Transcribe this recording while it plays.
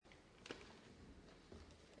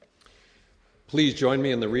Please join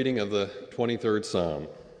me in the reading of the 23rd Psalm.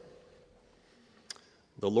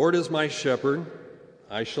 The Lord is my shepherd,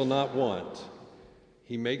 I shall not want.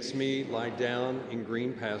 He makes me lie down in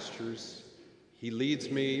green pastures. He leads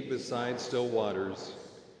me beside still waters.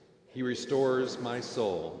 He restores my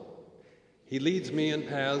soul. He leads me in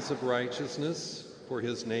paths of righteousness for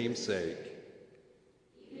his name's sake.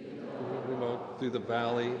 Even though I walk through the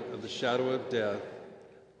valley of the shadow of death,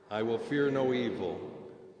 I will fear no evil,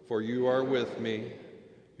 for you are with me.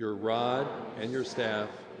 Your rod and your staff,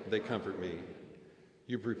 they comfort me.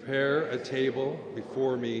 You prepare a table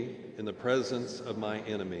before me in the presence of my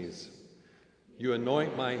enemies. You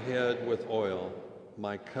anoint my head with oil.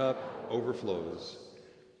 My cup overflows.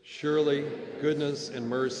 Surely goodness and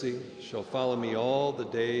mercy shall follow me all the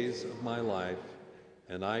days of my life,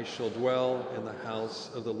 and I shall dwell in the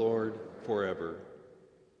house of the Lord forever.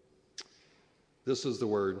 This is the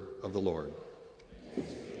word of the Lord.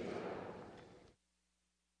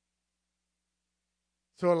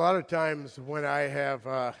 So a lot of times when I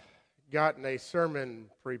have gotten a sermon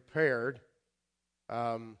prepared,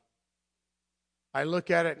 I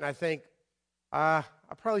look at it and I think, I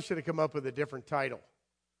probably should have come up with a different title,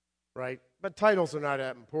 right? But titles are not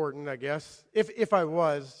that important, I guess. If I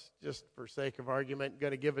was, just for sake of argument,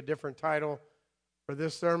 going to give a different title for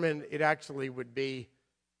this sermon, it actually would be,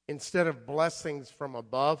 instead of blessings from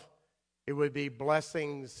above, it would be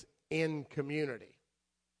blessings in community.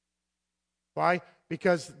 Why?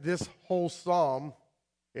 Because this whole psalm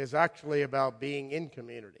is actually about being in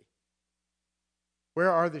community.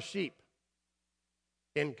 Where are the sheep?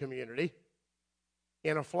 In community,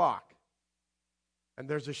 in a flock. And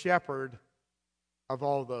there's a shepherd of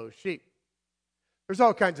all those sheep. There's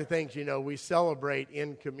all kinds of things, we celebrate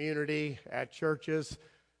in community at churches.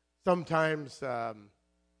 Sometimes a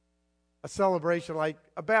celebration like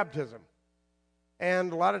a baptism.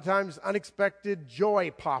 And a lot of times unexpected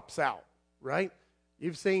joy pops out, right?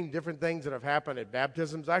 You've seen different things that have happened at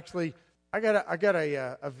baptisms. Actually, I got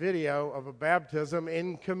a video of a baptism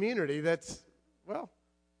in community that's, a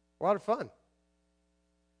lot of fun.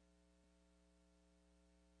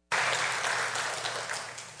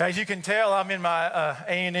 As you can tell, I'm in my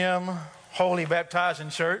A&M Holy Baptizing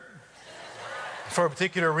shirt for a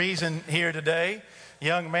particular reason here today.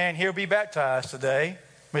 Young man here will be baptized today,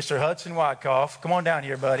 Mr. Hudson Wyckoff. Come on down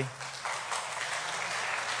here, buddy.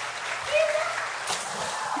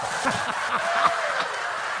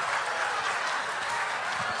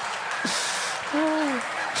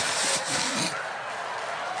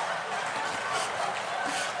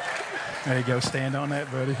 There you go. Stand on that,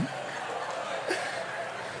 buddy.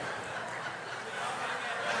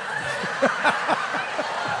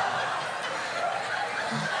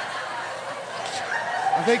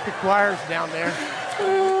 I think the choir's down there.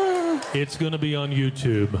 It's going to be on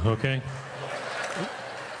YouTube, okay?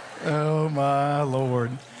 Oh, my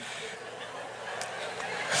Lord.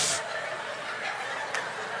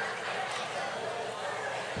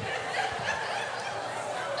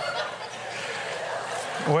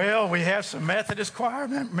 Well, we have some Methodist choir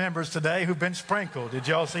members today who've been sprinkled. Did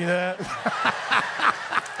y'all see that?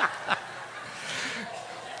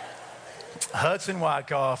 Hudson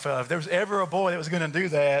Wyckoff. If there was ever a boy that was going to do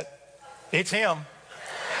that, it's him.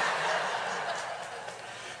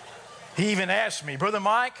 He even asked me, Brother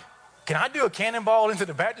Mike, can I do a cannonball into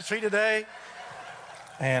the baptistry today?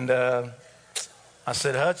 And I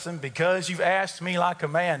said, Hudson, because you've asked me like a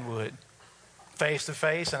man would, face to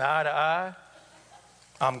face and eye to eye,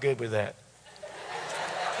 I'm good with that.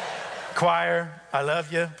 Choir, I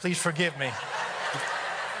love you. Please forgive me.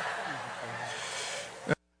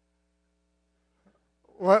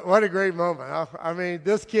 What a great moment. I mean,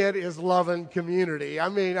 this kid is loving community. I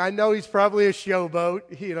mean, I know he's probably a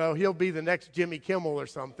showboat. He'll be the next Jimmy Kimmel or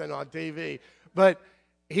something on TV. But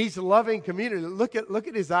he's loving community. Look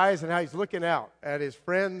at his eyes and how he's looking out at his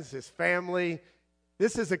friends, his family.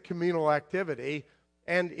 This is a communal activity,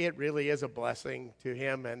 and it really is a blessing to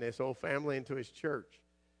him and his whole family and to his church.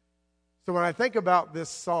 So when I think about this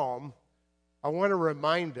psalm, I want to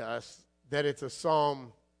remind us that it's a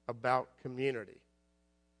psalm about community.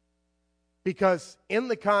 Because in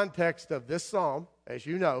the context of this psalm, as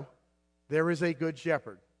you know, there is a good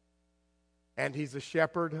shepherd. And he's a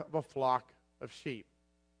shepherd of a flock of sheep.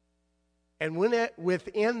 And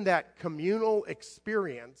within that communal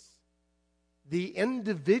experience, the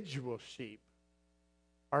individual sheep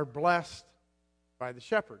are blessed by the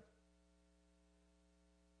shepherd.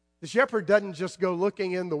 The shepherd doesn't just go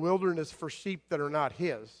looking in the wilderness for sheep that are not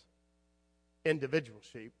his, individual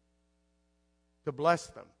sheep, to bless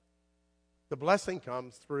them. The blessing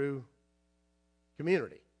comes through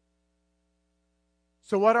community.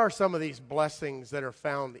 So what are some of these blessings that are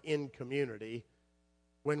found in community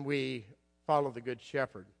when we follow the Good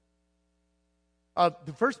Shepherd?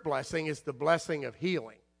 The first blessing is the blessing of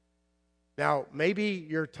healing. Now, maybe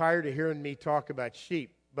you're tired of hearing me talk about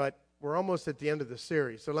sheep, but we're almost at the end of the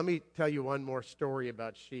series. So let me tell you one more story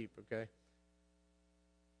about sheep, okay?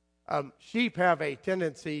 Sheep have a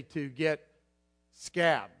tendency to get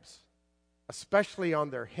scabs, especially on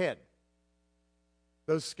their head.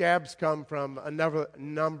 Those scabs come from a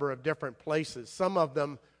number of different places. Some of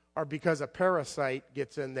them are because a parasite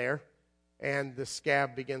gets in there and the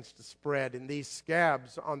scab begins to spread. And these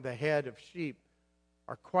scabs on the head of sheep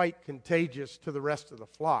are quite contagious to the rest of the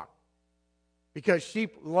flock, because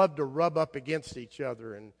sheep love to rub up against each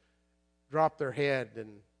other and drop their head,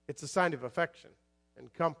 and it's a sign of affection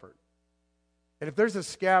and comfort. And if there's a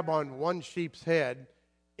scab on one sheep's head,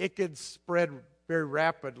 it could spread very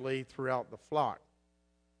rapidly throughout the flock.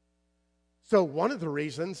 So one of the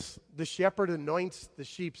reasons the shepherd anoints the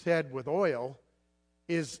sheep's head with oil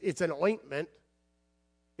is it's an ointment.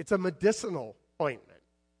 It's a medicinal ointment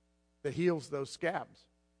that heals those scabs.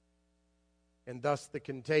 And thus the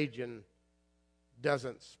contagion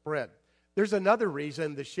doesn't spread. There's another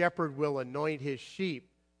reason the shepherd will anoint his sheep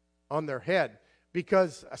on their head,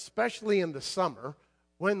 because especially in the summer,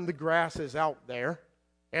 when the grass is out there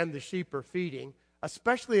and the sheep are feeding,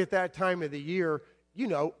 especially at that time of the year, you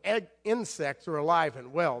know, insects are alive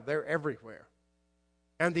and well. They're everywhere.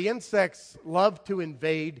 And the insects love to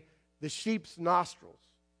invade the sheep's nostrils,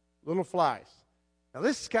 little flies. Now,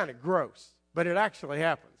 this is kind of gross, but it actually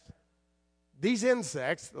happens. These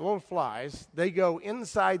insects, the little flies, they go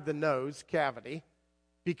inside the nose cavity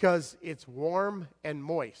because it's warm and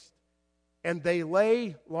moist. And they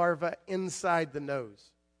lay larvae inside the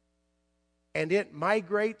nose. And it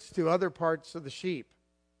migrates to other parts of the sheep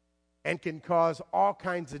and can cause all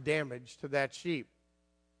kinds of damage to that sheep.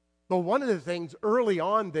 But one of the things early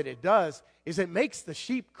on that it does is it makes the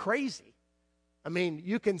sheep crazy. I mean,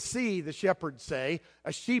 you can see the shepherd say,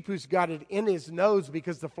 a sheep who's got it in his nose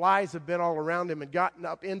because the flies have been all around him and gotten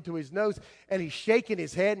up into his nose, and he's shaking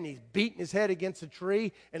his head and he's beating his head against a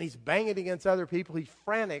tree and he's banging against other people. He's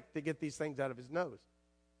frantic to get these things out of his nose.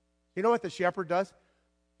 You know what the shepherd does?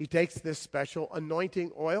 He takes this special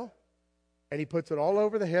anointing oil and he puts it all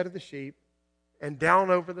over the head of the sheep and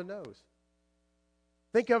down over the nose.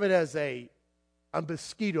 Think of it as a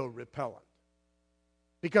mosquito repellent.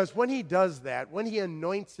 Because when he does that, when he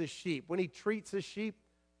anoints the sheep, when he treats the sheep,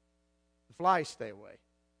 the flies stay away.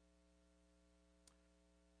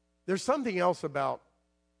 There's something else about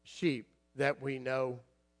sheep that we know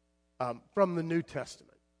from the New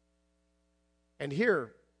Testament. And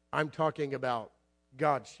here I'm talking about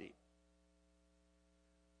God's sheep.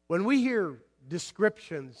 When we hear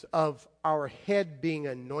descriptions of our head being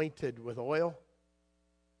anointed with oil,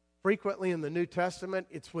 frequently in the New Testament,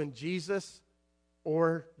 it's when Jesus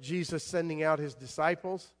or Jesus sending out his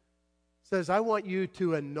disciples says, I want you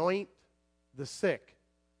to anoint the sick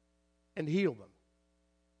and heal them.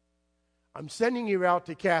 I'm sending you out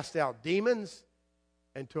to cast out demons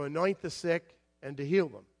and to anoint the sick and to heal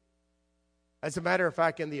them. As a matter of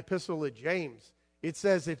fact, in the Epistle of James, it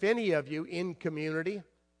says, if any of you in community,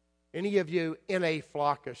 any of you in a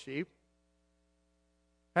flock of sheep,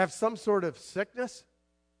 have some sort of sickness,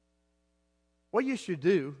 what you should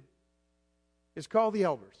do is call the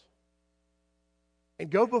elders and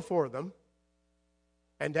go before them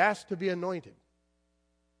and ask to be anointed.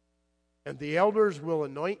 And the elders will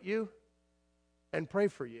anoint you and pray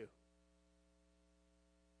for you.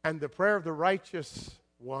 And the prayer of the righteous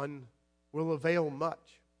one will avail much.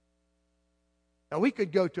 Now, we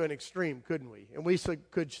could go to an extreme, couldn't we? And we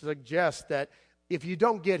could suggest that if you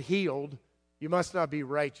don't get healed, you must not be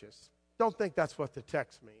righteous. Don't think that's what the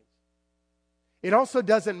text means. It also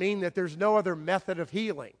doesn't mean that there's no other method of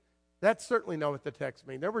healing. That's certainly not what the text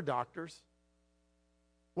means. There were doctors.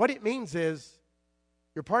 What it means is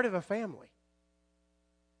you're part of a family.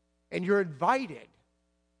 And you're invited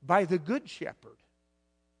by the good shepherd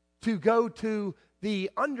to go to the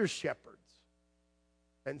under shepherds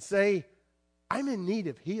and say, I'm in need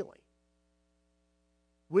of healing.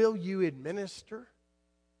 Will you administer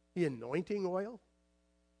the anointing oil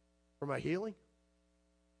for my healing?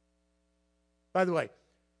 By the way,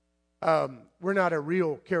 we're not a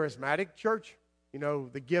real charismatic church. You know,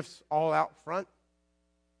 the gifts all out front.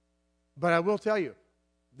 But I will tell you,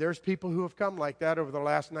 there's people who have come like that over the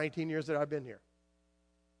last 19 years that I've been here.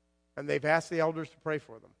 And they've asked the elders to pray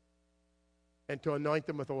for them and to anoint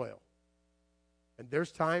them with oil. And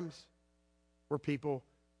there's times where people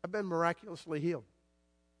have been miraculously healed.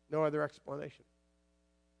 No other explanation.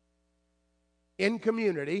 In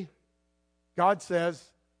community, God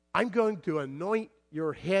says, I'm going to anoint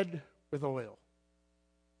your head with oil.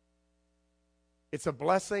 It's a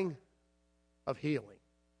blessing of healing.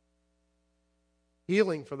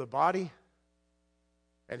 Healing for the body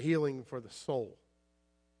and healing for the soul.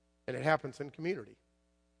 And it happens in community.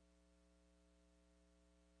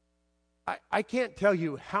 I can't tell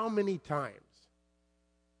you how many times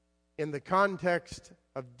in the context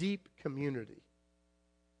of deep community,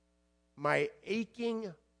 my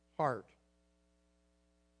aching heart,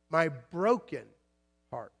 my broken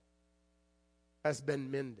heart has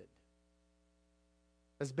been mended,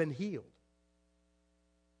 has been healed.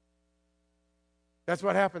 That's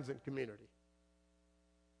what happens in community.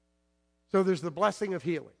 So there's the blessing of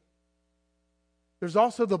healing. There's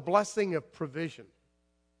also the blessing of provision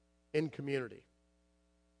in community.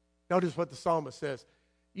 Notice what the psalmist says.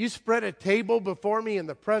 You spread a table before me in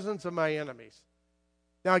the presence of my enemies.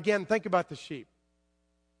 Now again, think about the sheep.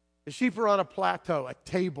 The sheep are on a plateau, a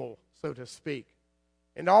table, so to speak.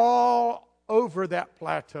 And all over that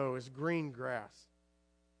plateau is green grass.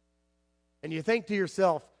 And you think to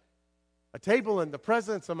yourself, a table in the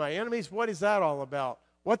presence of my enemies, what is that all about?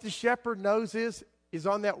 What the shepherd knows is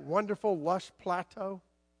on that wonderful, lush plateau,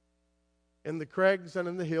 in the crags and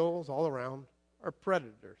in the hills all around, are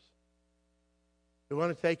predators who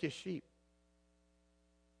want to take his sheep.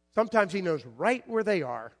 Sometimes he knows right where they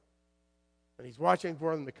are, and he's watching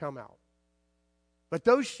for them to come out. But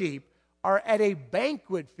those sheep are at a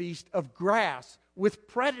banquet feast of grass with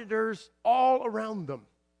predators all around them.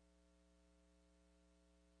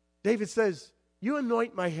 David says, you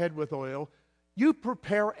anoint my head with oil. You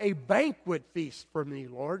prepare a banquet feast for me,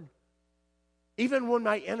 Lord, even when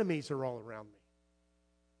my enemies are all around me.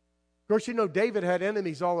 Of course, you know, David had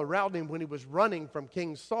enemies all around him when he was running from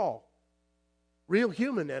King Saul. Real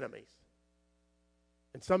human enemies.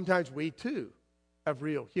 And sometimes we, too, have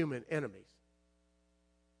real human enemies.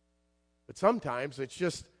 But sometimes it's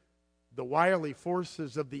just the wily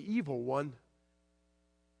forces of the evil one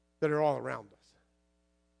that are all around us,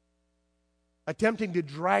 attempting to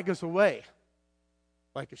drag us away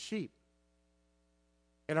like a sheep.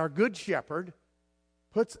 And our good shepherd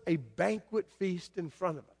puts a banquet feast in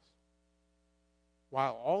front of us,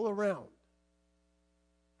 while all around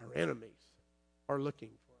our enemies are looking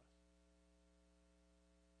for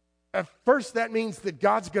us. At first, that means that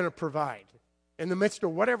God's going to provide in the midst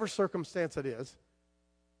of whatever circumstance it is.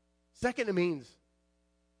 Second, it means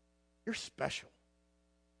you're special.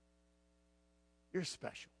 You're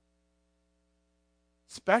special.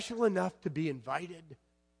 Special enough to be invited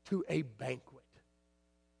to a banquet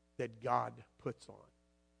that God puts on.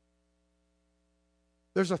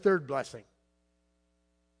 There's a third blessing.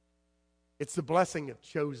 It's the blessing of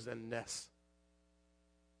chosenness.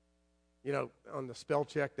 You know, on the spell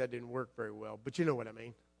check, that didn't work very well, but you know what I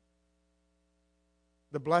mean.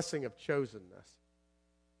 The blessing of chosenness.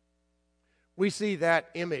 We see that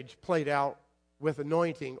image played out with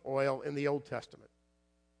anointing oil in the Old Testament.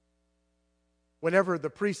 Whenever the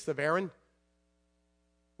priests of Aaron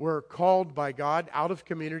were called by God out of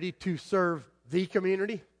community to serve the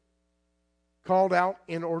community, called out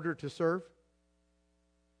in order to serve,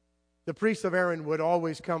 the priests of Aaron would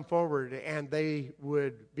always come forward and they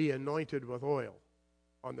would be anointed with oil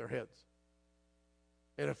on their heads.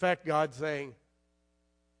 In effect, God's saying,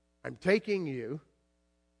 I'm taking you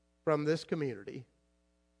from this community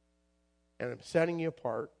and I'm setting you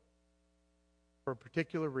apart for a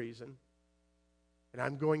particular reason, and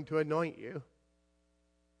I'm going to anoint you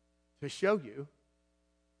to show you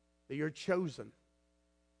that you're chosen,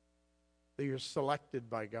 that you're selected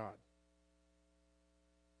by God.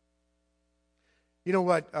 You know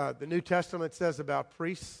what the New Testament says about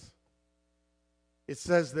priests? It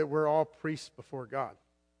says that we're all priests before God.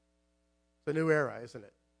 It's a new era, isn't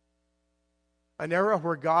it? An era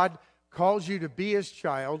where God calls you to be His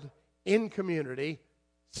child in community,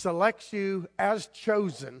 selects you as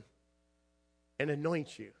chosen, and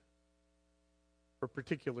anoints you for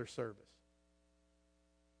particular service.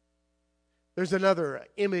 There's another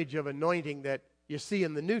image of anointing that you see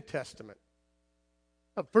in the New Testament.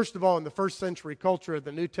 First of all, in the first century culture of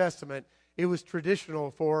the New Testament, it was traditional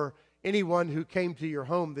for anyone who came to your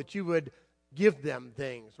home that you would give them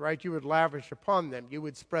things, right? You would lavish upon them. You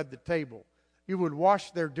would spread the table. You would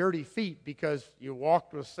wash their dirty feet because you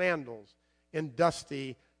walked with sandals in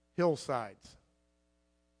dusty hillsides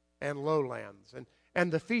and lowlands.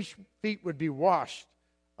 And the feet would be washed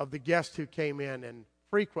of the guest who came in, and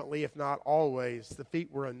frequently, if not always, the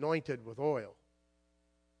feet were anointed with oil.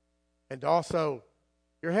 And also,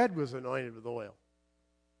 your head was anointed with oil.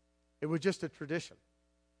 It was just a tradition.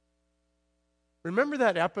 Remember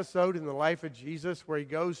that episode in the life of Jesus where he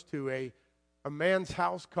goes to a a man's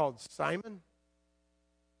house called Simon.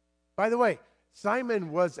 By the way,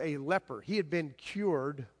 Simon was a leper. He had been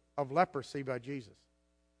cured of leprosy by Jesus.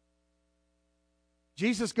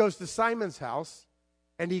 Jesus goes to Simon's house,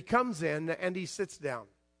 and he comes in, and he sits down.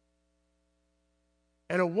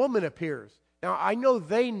 And a woman appears. Now, I know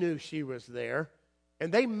they knew she was there,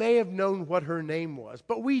 and they may have known what her name was,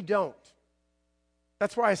 but we don't.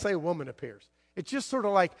 That's why I say a woman appears. It's just sort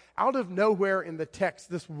of like out of nowhere in the text,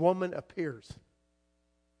 this woman appears.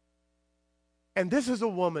 And this is a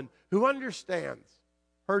woman who understands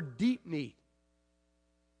her deep need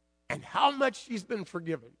and how much she's been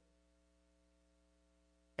forgiven.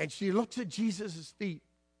 And she looks at Jesus' feet,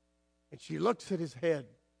 and she looks at his head,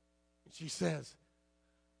 and she says,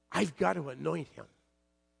 I've got to anoint him.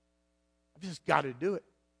 I've just got to do it.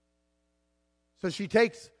 So she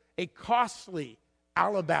takes a costly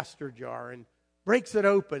alabaster jar and breaks it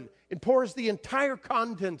open and pours the entire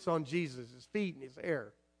contents on Jesus' feet and his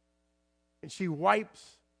hair. And she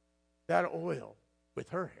wipes that oil with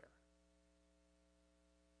her hair.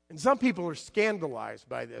 And some people are scandalized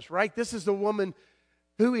by this, right? This is a woman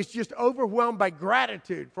who is just overwhelmed by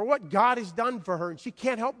gratitude for what God has done for her, and she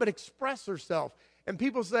can't help but express herself. And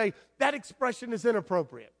people say, that expression is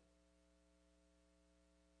inappropriate.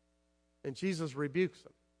 And Jesus rebukes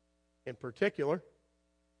them. In particular,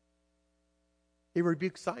 he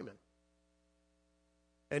rebukes Simon.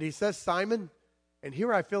 And he says, Simon, and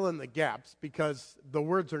here I fill in the gaps because the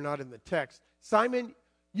words are not in the text. Simon,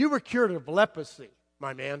 you were cured of leprosy,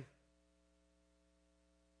 my man.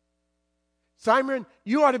 Simon,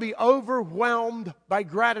 you ought to be overwhelmed by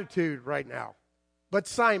gratitude right now. But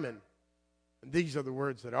Simon, and these are the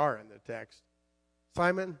words that are in the text.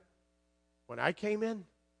 Simon, when I came in,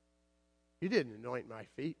 you didn't anoint my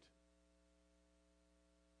feet.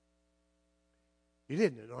 You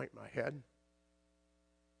didn't anoint my head.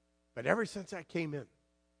 But ever since I came in,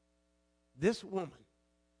 this woman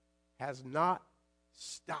has not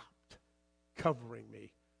stopped covering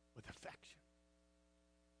me with affection.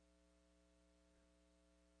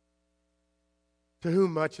 To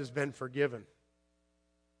whom much has been forgiven,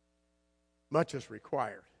 much is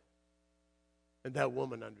required. And that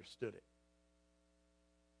woman understood it.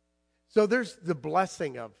 So there's the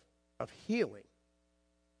blessing of healing.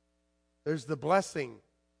 There's the blessing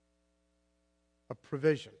of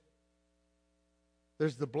provision.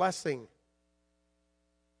 There's the blessing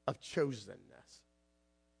of chosenness.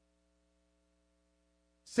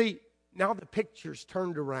 See, now the picture's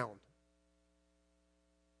turned around.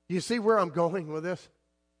 You see where I'm going with this?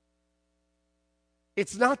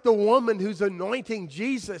 It's not the woman who's anointing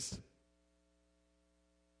Jesus.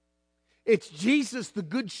 It's Jesus, the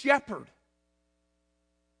Good Shepherd,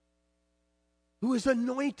 who is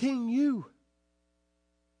anointing you.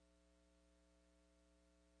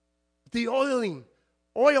 The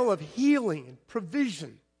oil of healing and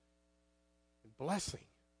provision and blessing.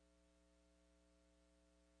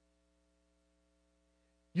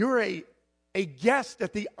 You're a guest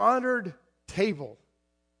at the honored table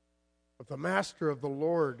of the Master, of the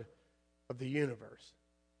Lord of the universe.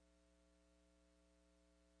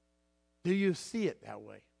 Do you see it that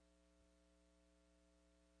way?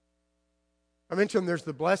 I mentioned there's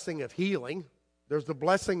the blessing of healing. There's the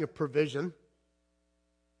blessing of provision.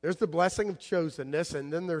 There's the blessing of chosenness.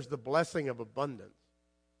 And then there's the blessing of abundance.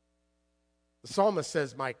 The psalmist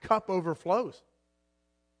says, my cup overflows.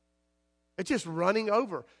 It's just running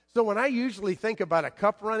over. So when I usually think about a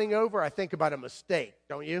cup running over, I think about a mistake,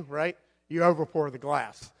 don't you, right? You overpour the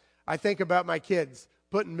glass. I think about my kids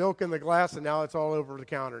putting milk in the glass and now it's all over the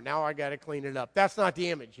counter. Now I got to clean it up. That's not the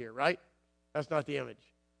image here, right? That's not the image.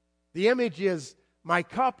 The image is my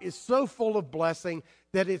cup is so full of blessing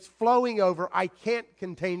that it's flowing over. I can't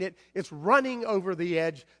contain it. It's running over the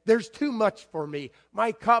edge. There's too much for me.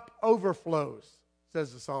 My cup overflows,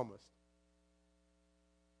 says the psalmist.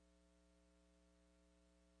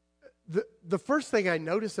 The first thing I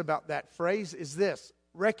notice about that phrase is this,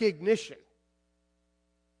 recognition.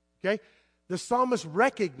 Okay? The psalmist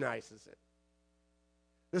recognizes it.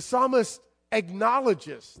 The psalmist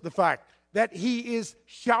acknowledges the fact that he is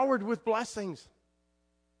showered with blessings.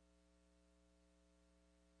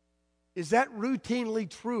 Is that routinely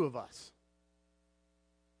true of us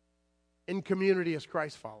in community as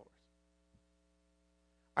Christ followers?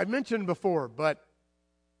 I've mentioned before, but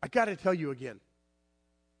I got to tell you again.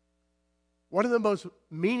 One of the most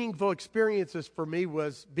meaningful experiences for me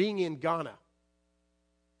was being in Ghana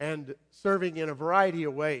and serving in a variety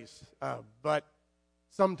of ways, but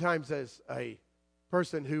sometimes as a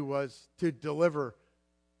person who was to deliver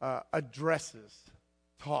addresses,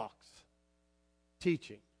 talks,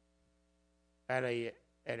 teaching at a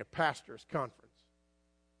at a pastor's conference.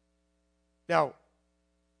 Now,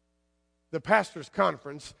 the pastor's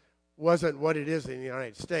conference wasn't what it is in the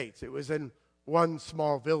United States. It was in one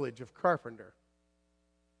small village of Carpenter.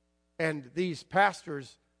 And these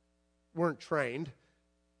pastors weren't trained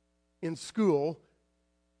in school.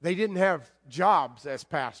 They didn't have jobs as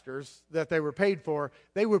pastors that they were paid for.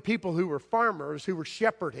 They were people who were farmers who were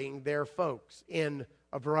shepherding their folks in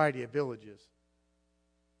a variety of villages.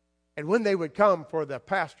 And when they would come for the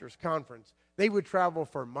pastor's conference, they would travel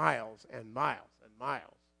for miles and miles and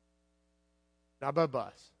miles. Not by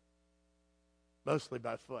bus, mostly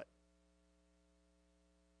by foot.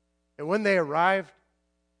 And when they arrived,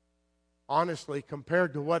 honestly,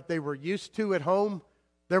 compared to what they were used to at home,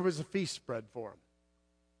 there was a feast spread for them.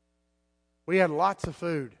 We had lots of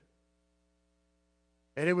food,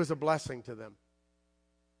 and it was a blessing to them.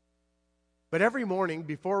 But every morning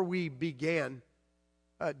before we began,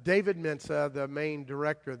 David Mensa, the main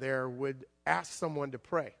director there, would ask someone to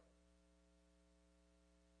pray.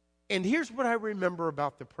 And here's what I remember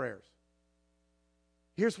about the prayers.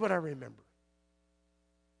 Here's what I remember.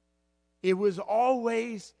 It was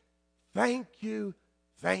always, thank you,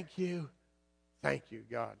 thank you, thank you,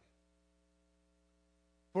 God,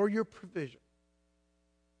 for your provision,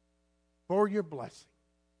 for your blessing,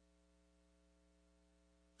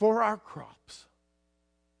 for our crops,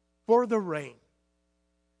 for the rain,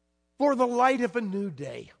 for the light of a new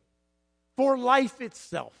day, for life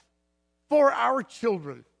itself, for our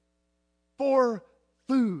children, for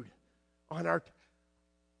food on our...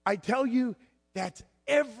 I tell you, that's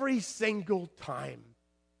every single time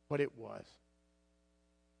what it was.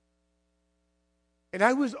 And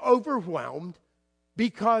I was overwhelmed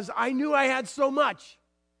because I knew I had so much.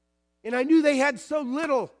 And I knew they had so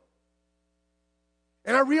little.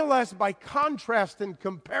 And I realized by contrast and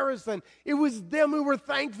comparison, it was them who were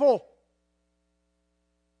thankful.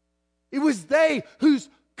 It was they whose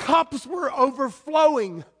cups were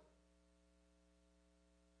overflowing.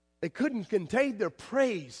 They couldn't contain their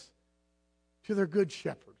praise to their good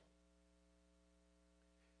shepherd.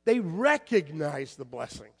 They recognized the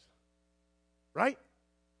blessings, right?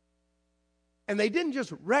 And they didn't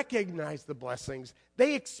just recognize the blessings,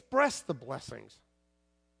 they expressed the blessings.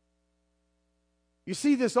 You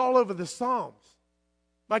see this all over the Psalms.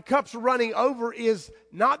 My cup's running over is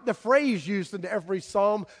not the phrase used in every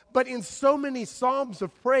psalm, but in so many psalms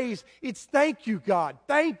of praise, it's thank you, God,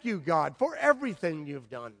 for everything you've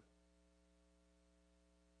done.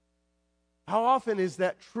 How often is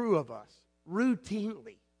that true of us?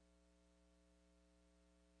 Routinely.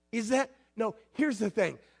 Is that, no, here's the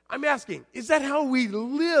thing. I'm asking, is that how we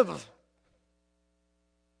live?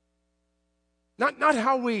 Not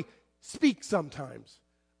how we speak sometimes,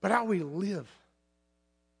 but how we live.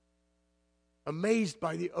 Amazed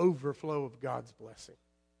by the overflow of God's blessing.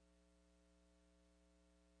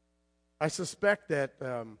 I suspect that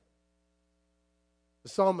the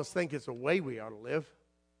psalmists think it's a way we ought to live.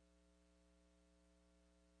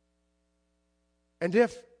 And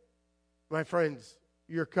if, my friends,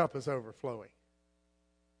 your cup is overflowing,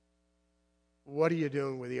 what are you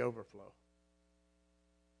doing with the overflow?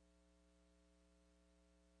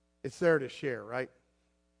 It's there to share, right?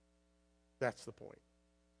 That's the point.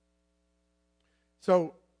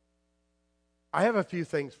 So, I have a few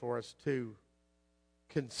things for us to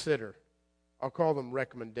consider. I'll call them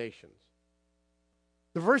recommendations.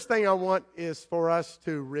 The first thing I want is for us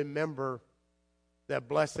to remember that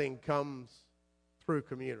blessing comes through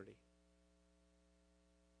community.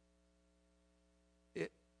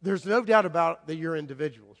 There's no doubt about that you're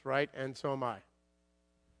individuals, right? And so am I.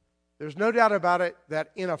 There's no doubt about it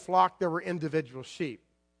that in a flock there were individual sheep.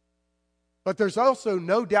 But there's also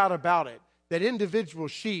no doubt about it that individual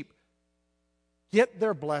sheep get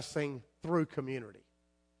their blessing through community.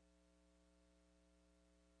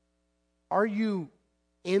 Are you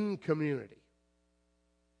in community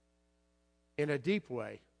in a deep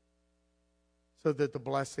way so that the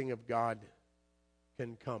blessing of God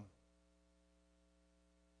can come?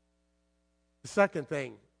 The second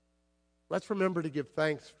thing, let's remember to give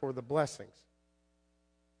thanks for the blessings.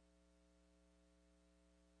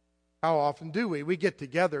 How often do we? We get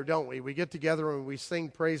together, don't we? We get together and we sing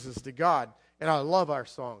praises to God. And I love our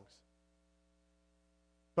songs.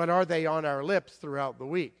 But are they on our lips throughout the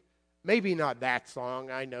week? Maybe not that song.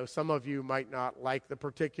 I know some of you might not like the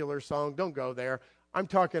particular song. Don't go there. I'm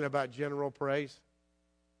talking about general praise.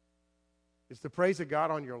 Is the praise of God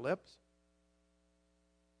on your lips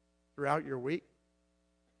throughout your week?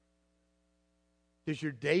 Does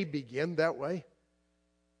your day begin that way?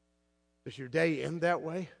 Does your day end that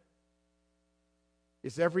way?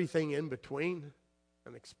 Is everything in between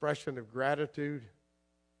an expression of gratitude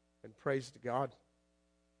and praise to God.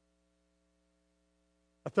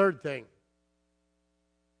 A third thing,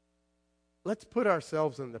 let's put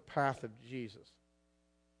ourselves in the path of Jesus.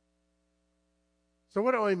 So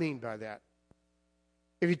what do I mean by that?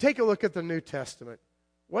 If you take a look at the New Testament,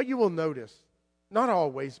 what you will notice, not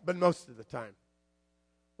always, but most of the time,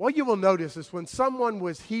 what you will notice is when someone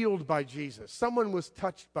was healed by Jesus, someone was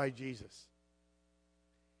touched by Jesus,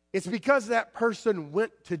 it's because that person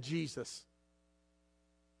went to Jesus.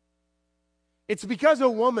 It's because a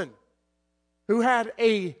woman who had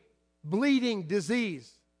a bleeding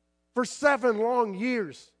disease for 7 long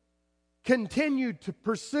years continued to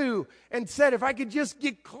pursue and said, if I could just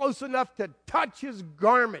get close enough to touch his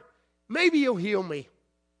garment, maybe he'll heal me.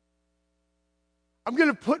 I'm going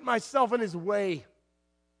to put myself in his way.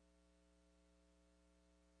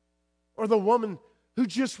 Or the woman who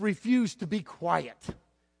just refused to be quiet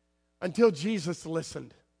until Jesus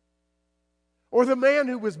listened. Or the man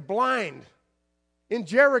who was blind in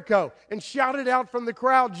Jericho and shouted out from the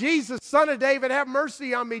crowd, Jesus, Son of David, have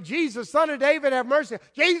mercy on me. Jesus, Son of David, have mercy.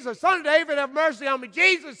 Jesus, Son of David, have mercy on me.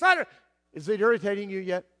 Jesus, Son of... Is it irritating you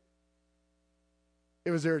yet?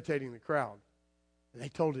 It was irritating the crowd. And they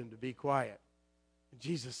told him to be quiet. And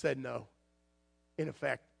Jesus said no. In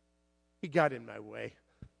effect, he got in my way.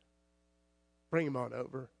 Bring him on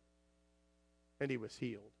over. And he was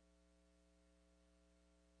healed.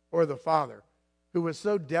 Or the father who was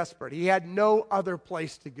so desperate, he had no other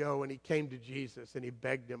place to go, and he came to Jesus and he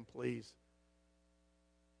begged him, please,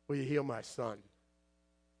 will you heal my son?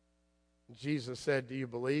 And Jesus said, do you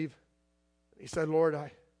believe? And he said, Lord,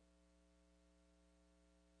 I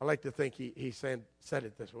like to think he said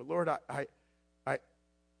it this way. Lord,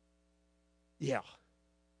 yeah,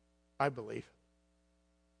 I believe.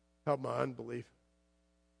 Help my unbelief.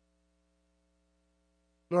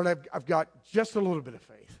 Lord, I've got just a little bit of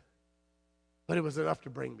faith, but it was enough to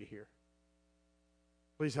bring me here.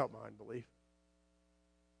 Please help my unbelief.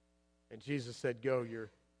 And Jesus said, go, your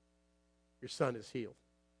son is healed.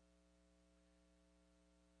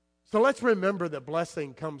 So let's remember that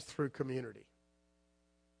blessing comes through community.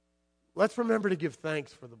 Let's remember to give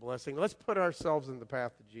thanks for the blessing. Let's put ourselves in the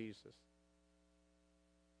path of Jesus.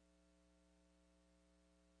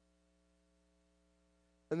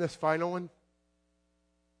 And this final one.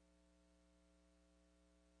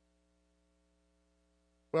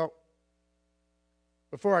 Well,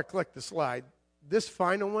 before I click the slide, this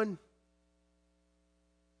final one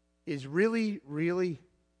is really, really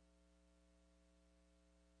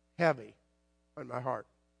heavy on my heart.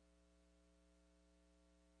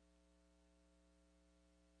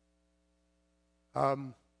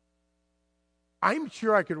 I'm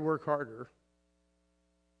sure I could work harder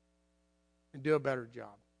and do a better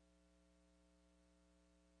job.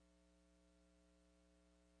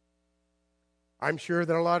 I'm sure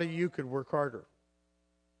that a lot of you could work harder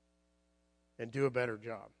and do a better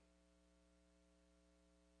job.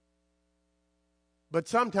 But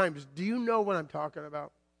sometimes, do you know what I'm talking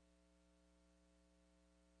about?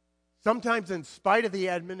 Sometimes, in spite of the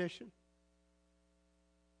admonition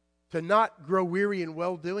to not grow weary in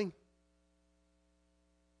well-doing,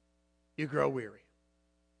 you grow weary.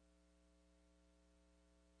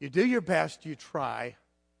 You do your best, you try.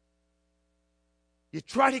 You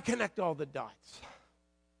try to connect all the dots.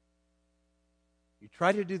 You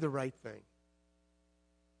try to do the right thing.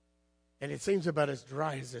 And it seems about as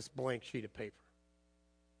dry as this blank sheet of paper.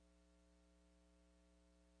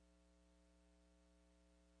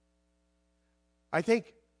 I think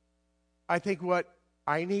what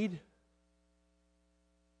I need,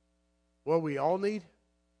 what we all need,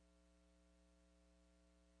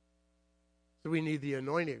 so we need the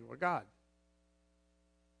anointing of God.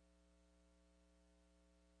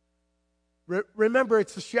 Remember,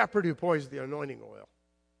 it's the shepherd who pours the anointing oil.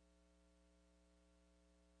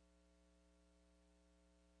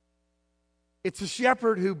 It's a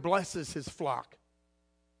shepherd who blesses his flock.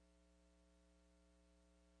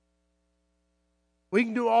 We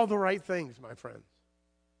can do all the right things, my friends,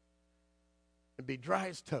 and be dry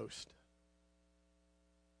as toast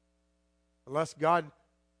unless God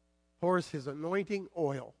pours his anointing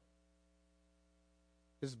oil,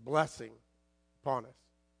 his blessing upon us.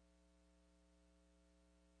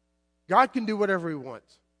 God can do whatever he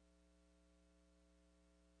wants.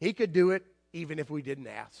 He could do it even if we didn't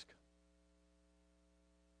ask.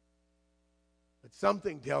 But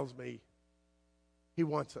something tells me he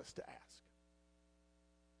wants us to ask.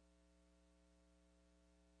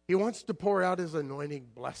 He wants to pour out his anointing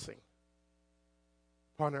blessing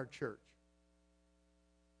upon our church.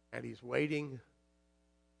 And he's waiting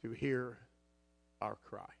to hear our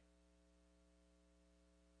cry.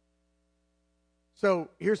 So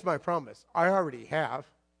here's my promise. I already have,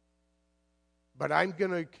 but I'm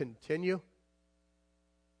going to continue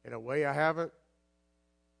in a way I haven't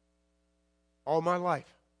all my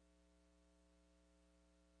life.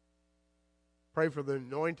 Pray for the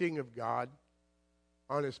anointing of God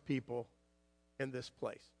on His people in this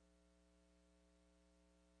place.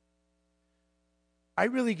 I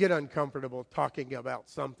really get uncomfortable talking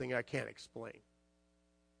about something I can't explain.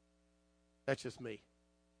 That's just me.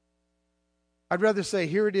 I'd rather say,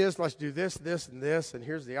 here it is, let's do this, this, and this, and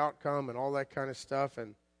here's the outcome and all that kind of stuff.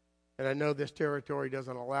 And I know this territory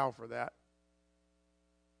doesn't allow for that.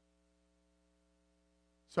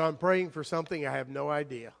 So I'm praying for something I have no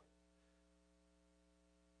idea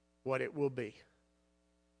what it will be,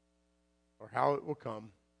 or how it will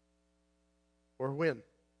come, or when.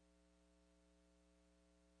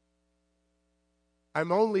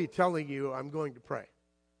 I'm only telling you I'm going to pray.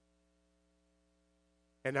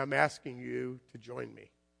 And I'm asking you to join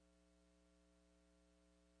me.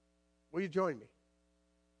 Will you join me?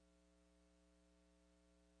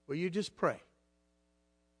 Will you just pray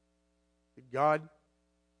that God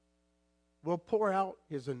will pour out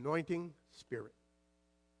His anointing Spirit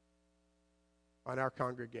on our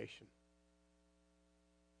congregation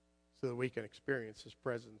so that we can experience His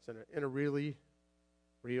presence in a really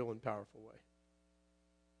real and powerful way?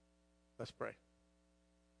 Let's pray.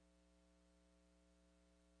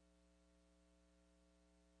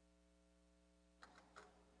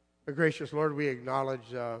 Our gracious Lord, we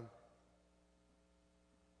acknowledge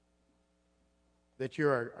that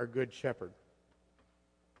you're our good shepherd.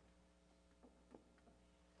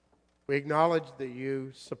 We acknowledge that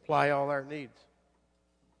you supply all our needs.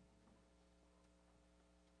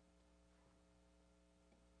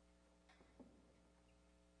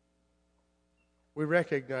 We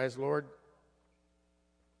recognize, Lord,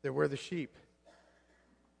 that we're the sheep.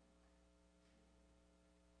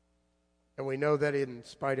 And we know that in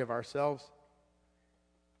spite of ourselves,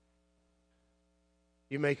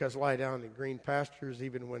 you make us lie down in green pastures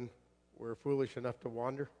even when we're foolish enough to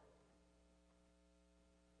wander.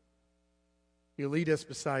 You lead us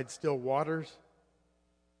beside still waters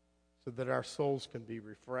so that our souls can be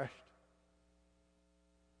refreshed.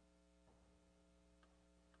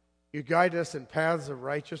 You guide us in paths of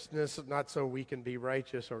righteousness, not so we can be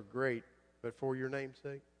righteous or great, but for your name's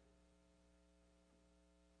sake.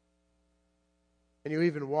 And you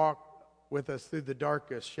even walk with us through the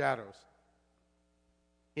darkest shadows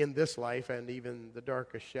in this life and even the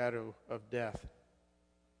darkest shadow of death.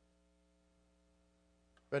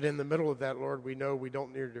 But in the middle of that, Lord, we know we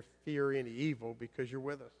don't need to fear any evil because you're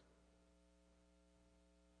with us.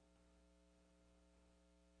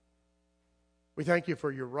 We thank you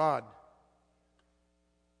for your rod,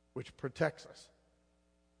 which protects us.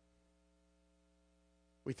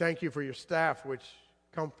 We thank you for your staff, which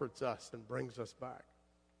comforts us and brings us back.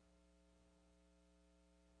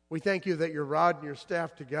 We thank you that your rod and your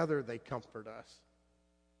staff together, they comfort us.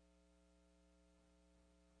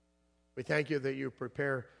 We thank you that you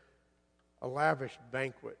prepare a lavish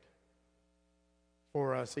banquet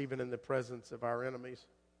for us, even in the presence of our enemies.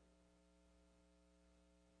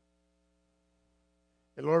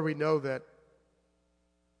 And Lord, we know that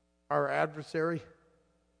our adversary,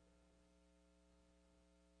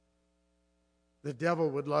 the devil,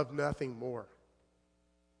 would love nothing more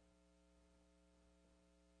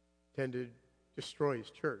than to destroy his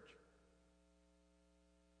church.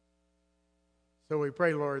 So we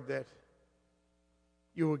pray, Lord, that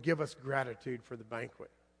you will give us gratitude for the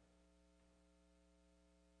banquet.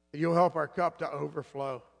 That you'll help our cup to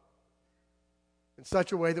overflow in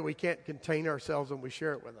such a way that we can't contain ourselves when we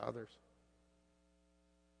share it with others.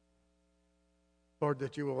 Lord,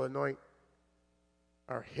 that you will anoint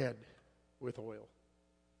our head with oil.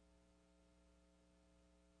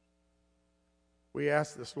 We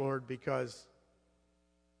ask this, Lord, because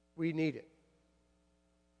we need it.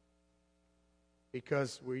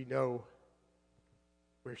 Because we know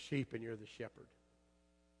we're sheep and you're the shepherd.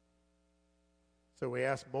 So we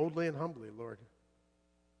ask boldly and humbly, Lord,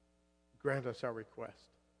 grant us our request.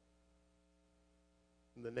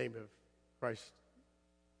 In the name of Christ,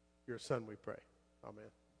 your Son, we pray.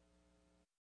 Amen.